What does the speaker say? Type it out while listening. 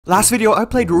Last video, I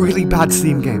played really bad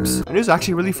Steam games, and it was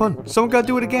actually really fun. So I'm gonna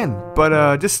do it again,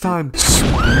 but this time,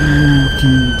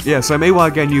 spooky. Yeah, so I may well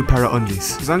get a new pair of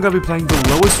undies, because I'm gonna be playing the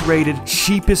lowest rated,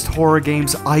 cheapest horror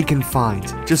games I can find.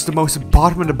 Just the most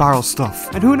bottom of the barrel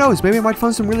stuff. And who knows, maybe I might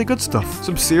find some really good stuff.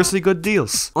 Some seriously good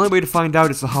deals. Only way to find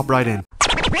out is to hop right in.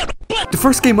 The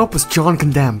first game up was John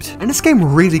Condemned, and this game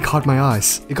really caught my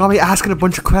eyes. It got me asking a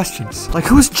bunch of questions, like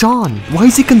who's John? Why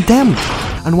is he condemned?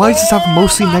 And why does this have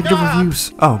mostly negative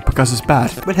reviews? Oh, because it's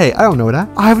bad. But hey, I don't know that.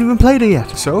 I haven't even played it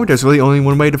yet, so there's really only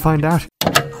one way to find out.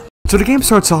 So the game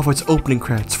starts off with its opening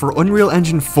credits for Unreal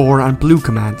Engine 4 and Blue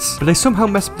commands, but they somehow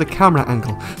messed up the camera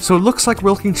angle, so it looks like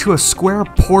we're looking through a square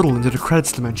portal into the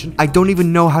credits dimension. I don't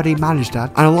even know how they managed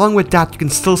that, and along with that you can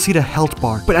still see the health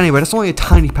bar. But anyway, that's only a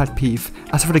tiny pet peeve.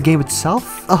 As for the game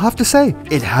itself, I'll have to say,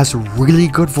 it has really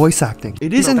good voice acting.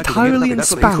 It is entirely in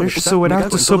Spanish, so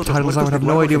without the subtitles I would have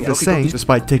no idea what they're saying,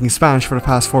 despite taking Spanish for the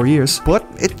past 4 years, but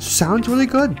it sounds really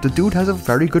good. The dude has a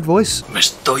very good voice. Me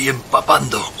estoy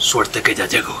empapando. Suerte que ya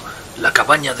llego. La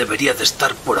cabaña debería de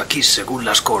estar por aquí según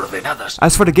las coordenadas.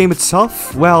 As for the game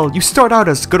itself, well, you start out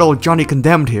as good old Johnny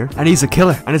Condemned here, and he's a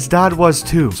killer, and his dad was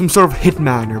too, some sort of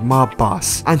hitman or mob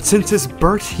boss. And since his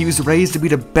birth, he was raised to be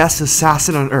the best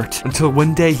assassin on earth, until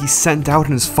one day he's sent out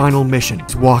on his final mission.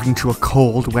 He's walking through a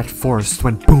cold, wet forest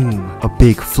when boom, a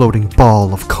big floating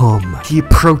ball of cum. He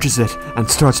approaches it and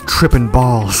starts tripping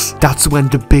balls. That's when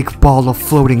the big ball of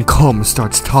floating cum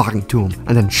starts talking to him,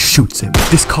 and then shoots him.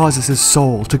 This causes his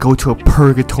soul to go to a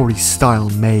purgatory-style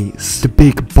maze. The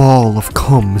big ball of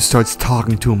cum starts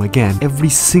talking to him again. Every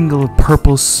single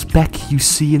purple speck you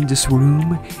see in this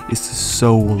room is the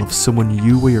soul of someone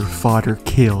you or your father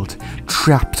killed,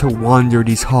 trapped to wander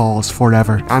these halls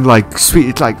forever. And like,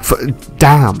 sweet, like,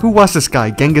 damn. Who was this guy?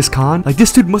 Genghis Khan? Like,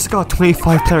 this dude must have got a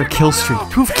 25-player kill streak.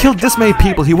 To have killed this many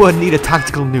people, he wouldn't need a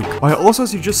tactical nuke. Alright, also,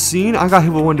 as you just seen, I got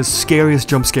hit with one of the scariest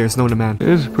jump scares known to man. It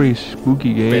is a pretty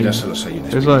spooky game.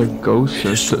 There's like ghosts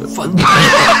and stuff. What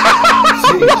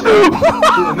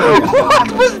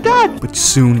was that? But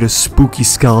soon the spooky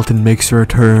skeleton makes her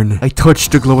return. I touch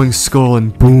the glowing skull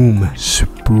and boom,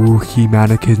 spooky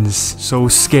mannequins. So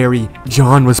scary,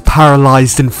 John was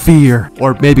paralyzed in fear.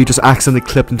 Or maybe just accidentally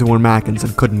clipped into one of the mannequins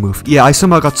and couldn't move. Yeah, I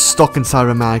somehow got stuck inside of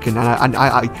a mannequin and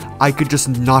I could just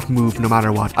not move no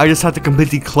matter what. I just had to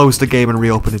completely close the game and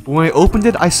reopen it. But when I opened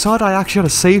it, I saw that I actually had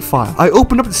a save file. I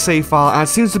opened up the save file and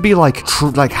it seems to be like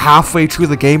halfway through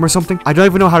the game or something. I don't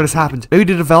even know how this happened. Maybe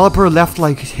the developer left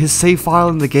like his save file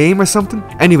in the game or something.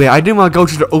 Anyway, I didn't want to go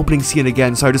through the opening scene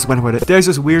again, so I just went with it. There's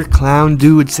this weird clown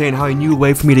dude saying how he knew a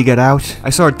way for me to get out. I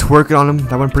started twerking on him.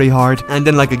 That went pretty hard. And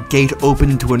then like a gate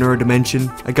opened into another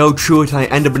dimension. I go through it and I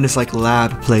end up in this like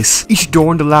lab place. Each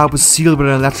door in the lab was sealed with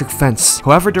an electric fence.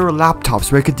 However, there were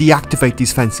laptops where you could deactivate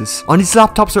these fences. On these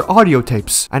laptops are audio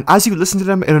tapes, and as you listen to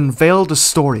them, it unveiled a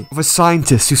story of a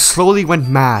scientist who slowly went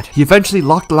mad. He eventually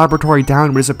locked the laboratory down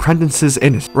with his apprentices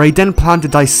in it, where he then planned to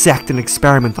dissect and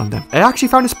experiment on them. I actually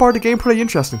found this part of the game pretty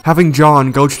interesting, having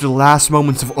John go through the last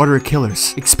moments of other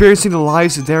killers, experiencing the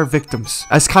lives of their victims,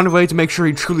 as kind of a way to make sure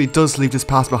he truly does leave this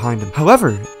past behind him.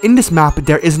 However, in this map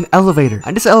there is an elevator,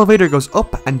 and this elevator goes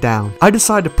up and down. I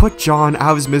decided to put John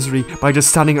out of his misery by just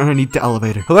standing underneath the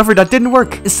elevator. However, that didn't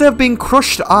work. Instead of being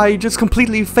crushed, I just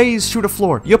completely phased through the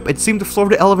floor. Yup, it seemed the floor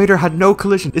of the elevator had no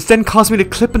collision. This then caused me to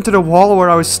clip into the wall where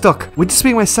I was stuck. With this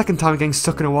being my second time getting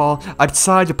stuck in a wall, I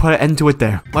decided to put an end to it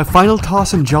there. My final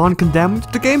toss on John Condemned,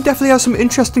 the game definitely has some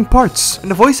interesting parts, and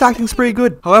the voice acting's pretty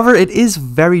good. However, it is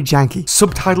very janky.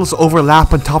 Subtitles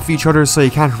overlap on top of each other so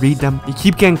you can't read them. You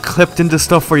keep getting clipped into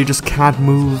stuff where you just can't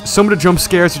move. Some of the jump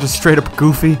scares are just straight up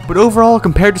goofy, but overall,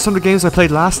 compared to some of the games I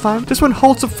played last time, this one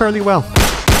holds up fairly well.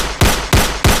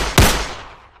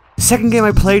 The second game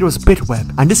I played was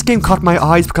Bitweb, and this game caught my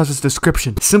eyes because of its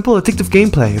description. Simple addictive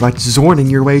gameplay about zorning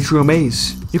your way through a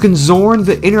maze. You can zorn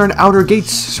the inner and outer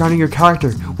gates surrounding your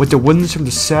character with the ones from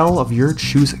the cell of your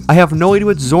choosing. I have no idea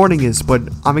what zorning is, but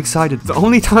I'm excited. The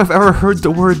only time I've ever heard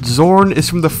the word zorn is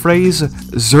from the phrase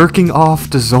zerking off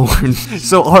the zorn.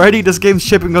 So already this game's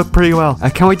shipping up pretty well. I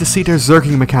can't wait to see their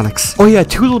zerking mechanics. Oh yeah,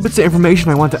 2 little bits of information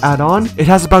I want to add on. It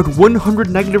has about 100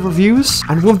 negative reviews,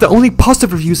 and one of the only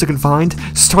positive reviews I can find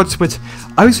starts with,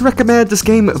 I was recommended this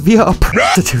game via a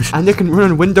prostitute, and it can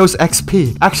run on Windows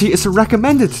XP. Actually, it's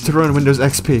recommended to run on Windows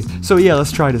XP. XP. So yeah,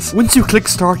 let's try this. Once you click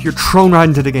start, you're thrown right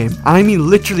into the game. And I mean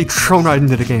literally thrown right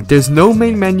into the game. There's no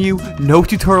main menu, no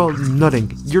tutorial,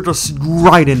 nothing. You're just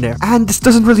right in there. And this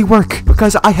doesn't really work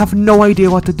because I have no idea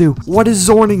what to do. What is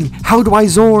zorning? How do I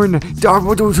zorn?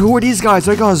 Who are these guys?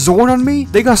 They got a zorn on me?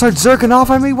 They gotta start zerking off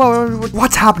on me?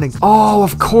 What's happening? Oh,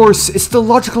 of course. It's the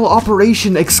logical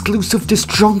operation exclusive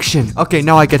disjunction. Okay,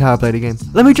 now I get how I play the game.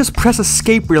 Let me just press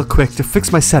escape real quick to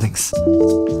fix my settings.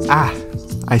 Ah,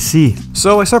 I see.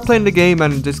 So I start playing the game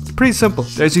and it's pretty simple.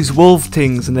 There's these wolf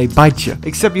things and they bite you.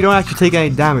 Except you don't actually take any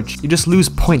damage. You just lose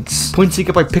points. Points you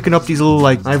get by picking up these little,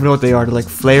 like, I don't even know what they are. They're like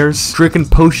flares, drinking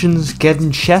potions,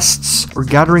 getting chests, or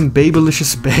gathering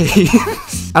babylicious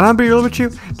babes. And I'll be real with you,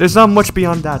 there's not much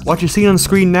beyond that. What you're seeing on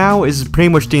screen now is pretty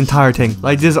much the entire thing.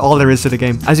 Like, this is all there is to the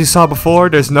game. As you saw before,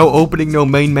 there's no opening, no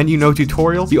main menu, no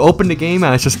tutorial. You open the game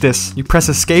and it's just this. You press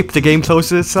escape, the game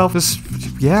closes itself.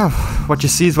 Yeah, what you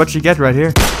see is what you get right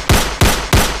here.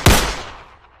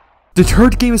 The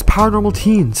third game is Paranormal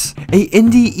Teens, a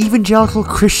indie evangelical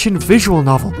Christian visual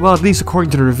novel. Well, at least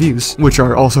according to the reviews, which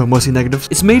are also mostly negative.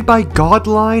 It's made by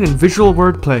Redlyne and Visual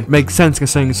Wordplay. Makes sense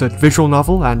considering it's a visual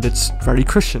novel and it's very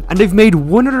Christian. And they've made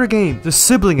one other game, The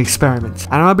Sibling Experiment.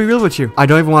 And I'll be real with you, I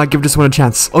don't even want to give this one a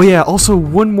chance. Oh yeah, also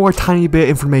one more tiny bit of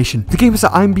information. The game has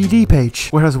an IMDb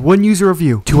page, where it has one user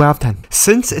review, 2 out of 10.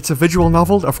 Since it's a visual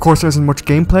novel, of course there isn't much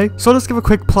gameplay, so let's give a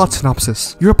quick plot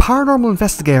synopsis. You're a paranormal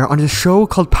investigator on a show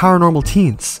called Paranormal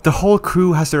Teens. The whole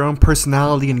crew has their own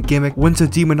personality and gimmick. One's a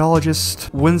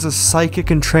demonologist, one's a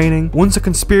psychic in training, one's a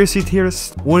conspiracy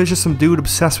theorist, one is just some dude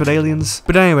obsessed with aliens.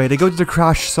 But anyway, they go to the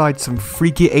crash site, some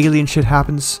freaky alien shit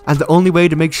happens, and the only way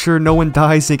to make sure no one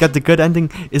dies and you get the good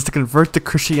ending is to convert to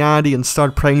Christianity and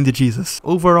start praying to Jesus.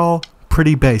 Overall,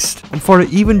 pretty based. And for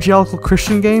an evangelical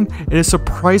Christian game, it is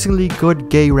surprisingly good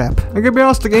gay rep. I'm gonna be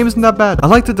honest, the game isn't that bad. I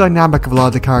like the dynamic of a lot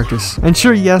of the characters. And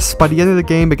sure, yes, by the end of the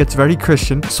game it gets very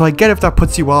Christian, so I get if that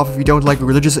puts you off if you don't like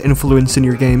religious influence in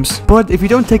your games. But if you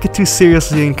don't take it too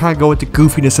seriously and kind of go with the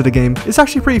goofiness of the game, it's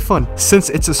actually pretty fun.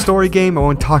 Since it's a story game, I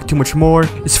won't talk too much more.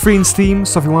 It's free in Steam,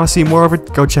 so if you want to see more of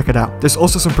it, go check it out. There's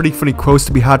also some pretty funny quotes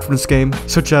to be had from this game,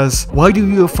 such as, why do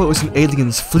UFOs and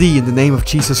aliens flee in the name of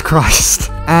Jesus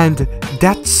Christ? And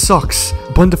that sucks.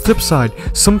 But on the flip side,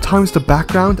 sometimes the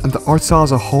background and the art style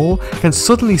as a whole can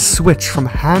suddenly switch from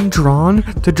hand-drawn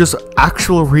to just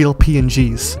actual real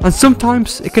PNGs. And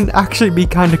sometimes it can actually be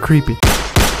kinda creepy.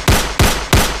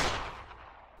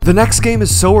 The next game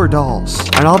is Sower Dolls,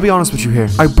 and I'll be honest with you here,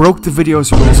 I broke the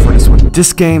video's rules for this one.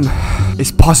 This game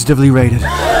is positively rated,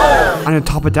 and on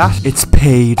top of that, it's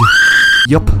paid.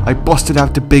 Yup, I busted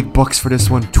out the big bucks for this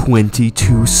one,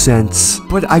 22 cents.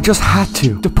 But I just had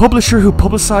to. The publisher who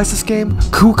publicized this game,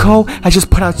 qzeq, has just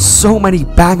put out so many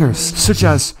bangers, such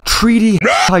as 3D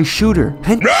Hentai Shooter,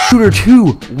 Hentai Shooter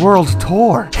 2 World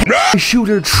Tour, Hentai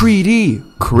Shooter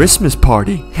 3D Christmas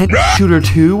Party, Hentai Shooter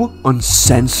 2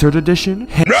 Uncensored Edition,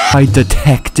 Hentai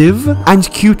Detective,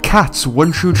 and Cute Cats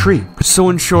 1 through 3. So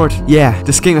in short, yeah,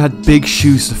 this game had big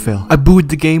shoes to fill. I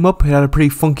booted the game up, it had a pretty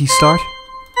funky start.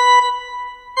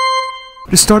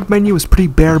 The start menu was pretty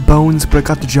bare bones, but it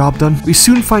got the job done. We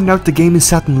soon find out the game is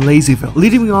set in Lazyville,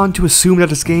 leading me on to assume that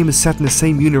this game is set in the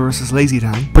same universe as Lazy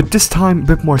Town, but this time a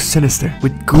bit more sinister,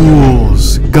 with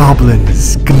ghouls,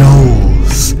 goblins,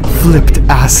 gnolls, flipped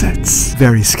assets.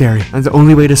 Very scary, and the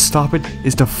only way to stop it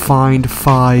is to find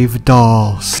 5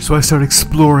 dolls. So I start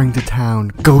exploring the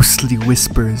town, ghostly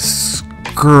whispers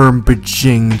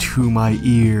skirmaging to my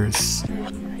ears.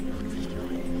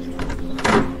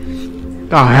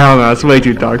 Oh hell no, that's way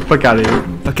too dark. Fuck out of here.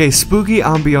 Okay, spooky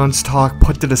ambience talk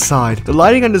put to the side. The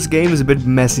lighting on this game is a bit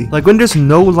messy. Like when there's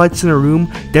no lights in a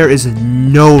room, there is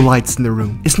no lights in the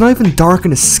room. It's not even dark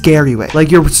in a scary way.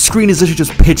 Like your screen is literally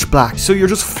just pitch black. So you're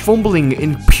just fumbling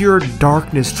in pure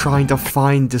darkness trying to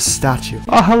find this statue.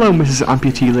 Oh hello, Mrs.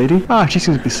 Amputee lady. Ah, she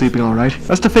seems to be sleeping alright.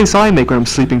 That's the face I make when I'm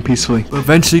sleeping peacefully. But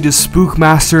eventually the spook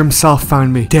master himself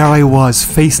found me. There I was,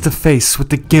 face to face with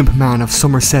the gimp man of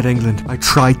Somerset, England. I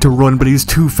tried to run, but he was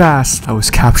too fast. I was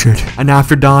captured. And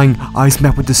after dying, I was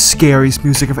met with the scariest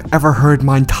music I've ever heard in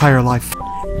my entire life.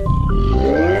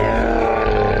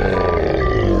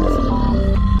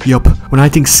 Yup, when I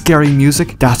think scary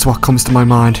music, that's what comes to my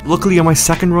mind. Luckily on my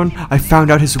second run, I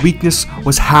found out his weakness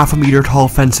was half-a-meter tall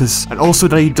fences. And also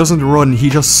that he doesn't run, he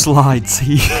just slides.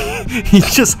 He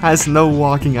just has no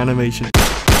walking animation.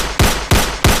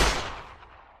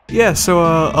 Yeah, so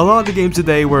a lot of the games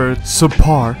today were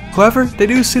subpar. However, they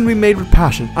do seem to be made with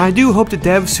passion. And I do hope the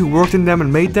devs who worked in them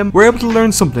and made them were able to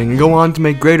learn something and go on to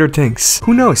make greater things.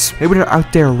 Who knows? Maybe they're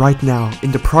out there right now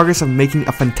in the progress of making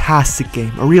a fantastic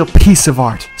game, a real piece of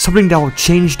art, something that will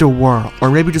change the world, or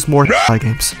maybe just more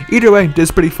games. Either way, this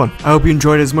is pretty fun. I hope you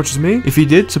enjoyed it as much as me. If you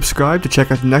did, subscribe to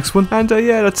check out the next one. And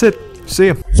yeah, that's it. See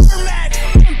ya.